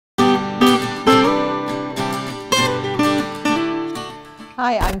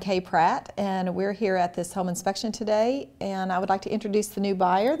Hi, I'm Kay Pratt, and we're here at this home inspection today, and I would like to introduce the new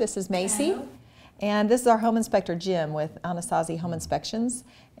buyer. This is Macy, and this is our home inspector, Jim, with Anasazi Home Inspections.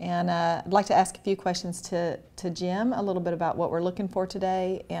 And I'd like to ask a few questions to Jim, a little bit about what we're looking for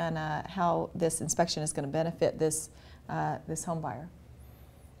today and how this inspection is going to benefit this home buyer.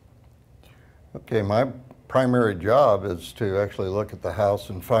 Okay, my primary job is to actually look at the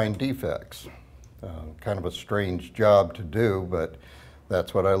house and find defects. Kind of a strange job to do, but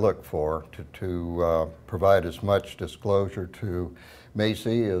that's what I look for, to provide as much disclosure to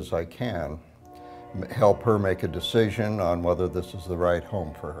Macy as I can, help her make a decision on whether this is the right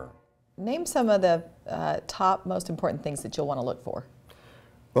home for her. Name some of the top most important things that you'll want to look for.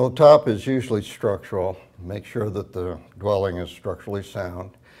 Well, the top is usually structural. Make sure that the dwelling is structurally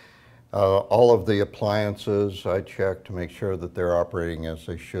sound. All of the appliances I check to make sure that they're operating as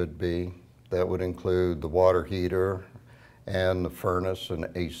they should be. That would include the water heater and the furnace and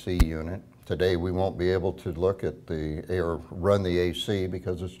AC unit. Today we won't be able to look at or run the AC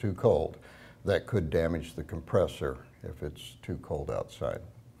because it's too cold. That could damage the compressor if it's too cold outside.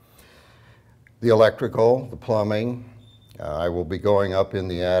 The electrical, the plumbing, I will be going up in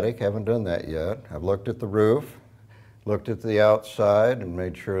the attic. Haven't done that yet. I've looked at the roof, looked at the outside and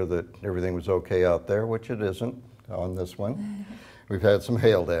made sure that everything was okay out there, which it isn't on this one. We've had some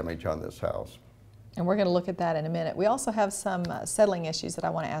hail damage on this house. And we're going to look at that in a minute. We also have some settling issues that I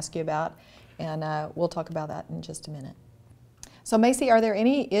want to ask you about, and we'll talk about that in just a minute. So Macy, are there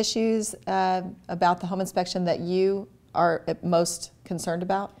any issues about the home inspection that you are most concerned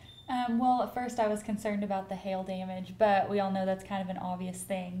about? Well, at first I was concerned about the hail damage, but we all know that's kind of an obvious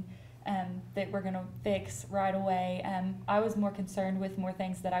thing that we're going to fix right away. I was more concerned with more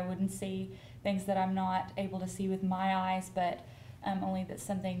things that I wouldn't see, things that I'm not able to see with my eyes, but only that's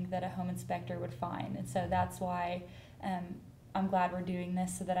something that a home inspector would find. And so that's why I'm glad we're doing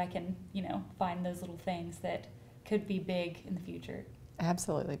this, so that I can, find those little things that could be big in the future.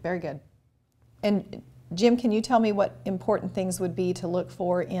 Absolutely, very good. And Jim, can you tell me what important things would be to look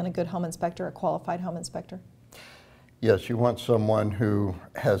for in a good home inspector, a qualified home inspector? Yes, you want someone who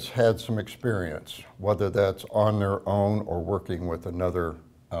has had some experience, whether that's on their own or working with another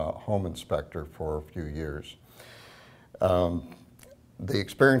home inspector for a few years. The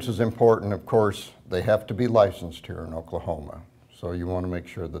experience is important. Of course, they have to be licensed here in Oklahoma, so you want to make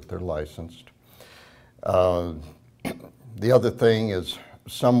sure that they're licensed. The other thing is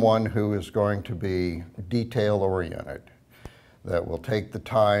someone who is going to be detail-oriented, that will take the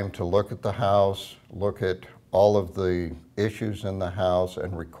time to look at the house, look at all of the issues in the house,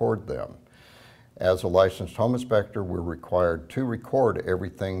 and record them. As a licensed home inspector, we're required to record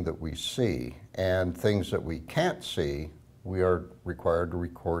everything that we see, and things that we can't see, we are required to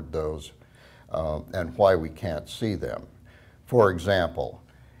record those and why we can't see them. For example,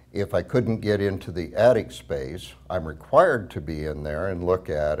 if I couldn't get into the attic space, I'm required to be in there and look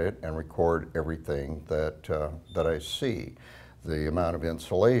at it and record everything that I see. The amount of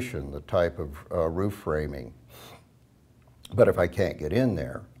insulation, the type of roof framing. But if I can't get in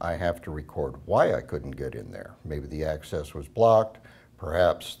there, I have to record why I couldn't get in there. Maybe the access was blocked.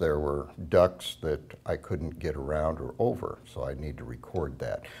 Perhaps there were ducts that I couldn't get around or over, so I need to record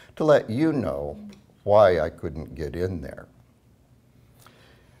that to let you know why I couldn't get in there.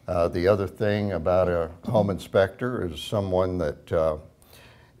 The other thing about a home inspector is someone that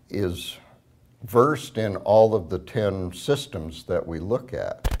is versed in all of the 10 systems that we look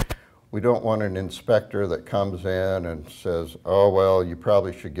at. We don't want an inspector that comes in and says, oh, well, you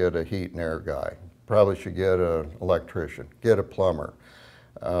probably should get a heat and air guy, probably should get an electrician, get a plumber.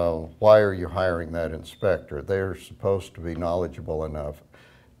 Why are you hiring that inspector? They're supposed to be knowledgeable enough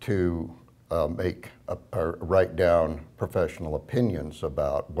to write down professional opinions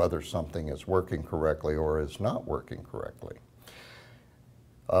about whether something is working correctly or is not working correctly.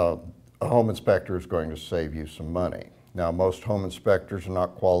 A home inspector is going to save you some money. Now, most home inspectors are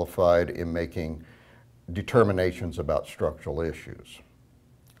not qualified in making determinations about structural issues.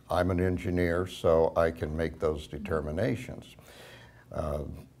 I'm an engineer, so I can make those determinations.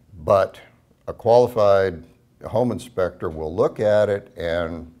 But a qualified home inspector will look at it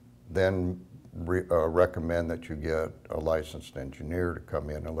and then recommend that you get a licensed engineer to come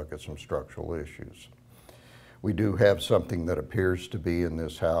in and look at some structural issues. We do have something that appears to be in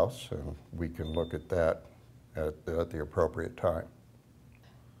this house, and we can look at that at the appropriate time.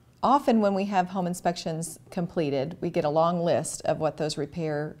 Often when we have home inspections completed, we get a long list of what those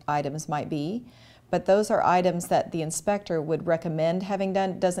repair items might be. But those are items that the inspector would recommend having done.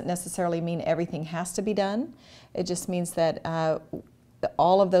 It doesn't necessarily mean everything has to be done. It just means that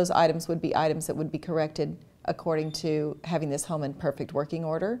all of those items would be items that would be corrected according to having this home in perfect working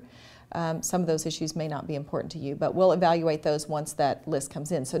order. Some of those issues may not be important to you, but we'll evaluate those once that list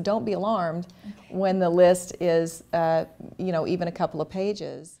comes in. So don't be alarmed when the list is, even a couple of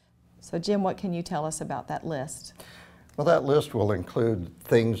pages. So Jim, what can you tell us about that list? Well, that list will include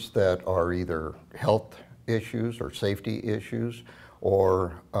things that are either health issues or safety issues,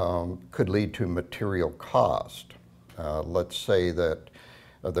 or could lead to material cost. Let's say that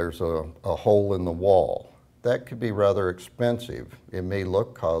there's a hole in the wall. That could be rather expensive. It may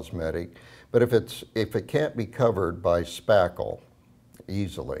look cosmetic, but if it can't be covered by spackle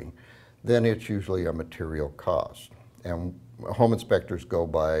easily, then it's usually a material cost. And home inspectors go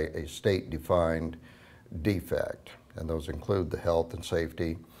by a state-defined defect, and those include the health and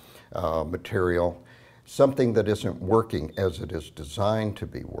safety, material, something that isn't working as it is designed to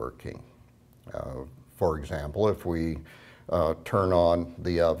be working. For example, if we turn on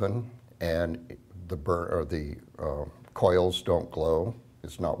the oven and the coils don't glow,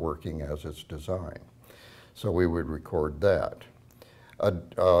 it's not working as it's designed. So we would record that.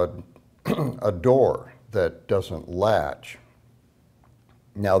 A door that doesn't latch.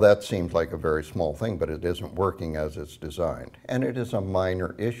 Now that seems like a very small thing, but it isn't working as it's designed. And it is a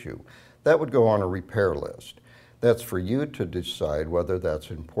minor issue. That would go on a repair list. That's for you to decide whether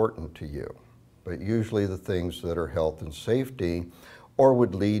that's important to you. But usually the things that are health and safety or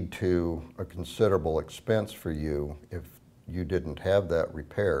would lead to a considerable expense for you if you didn't have that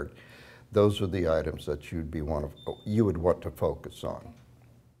repaired, those are the items that you would want to focus on.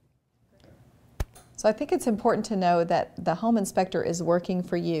 So I think it's important to know that the home inspector is working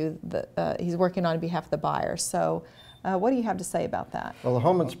for you. He's working on behalf of the buyer. So what do you have to say about that? Well, the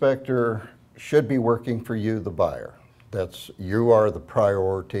home inspector should be working for you, the buyer. You are the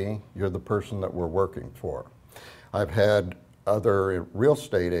priority. You're the person that we're working for. I've had other real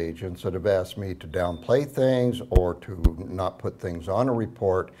estate agents that have asked me to downplay things or to not put things on a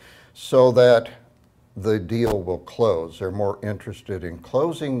report so that the deal will close. They're more interested in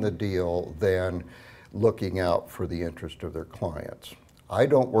closing the deal than looking out for the interest of their clients. I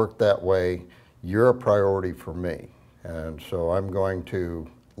don't work that way. You're a priority for me. And so I'm going to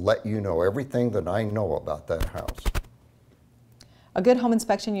let you know everything that I know about that house. A good home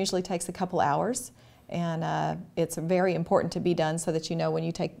inspection usually takes a couple hours, and it's very important to be done so that you know when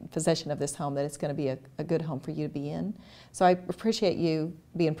you take possession of this home that it's going to be a good home for you to be in. So I appreciate you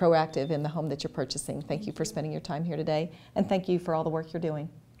being proactive in the home that you're purchasing. Thank you for spending your time here today, and thank you for all the work you're doing.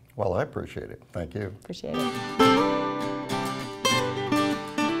 Well, I appreciate it. Thank you. Appreciate it.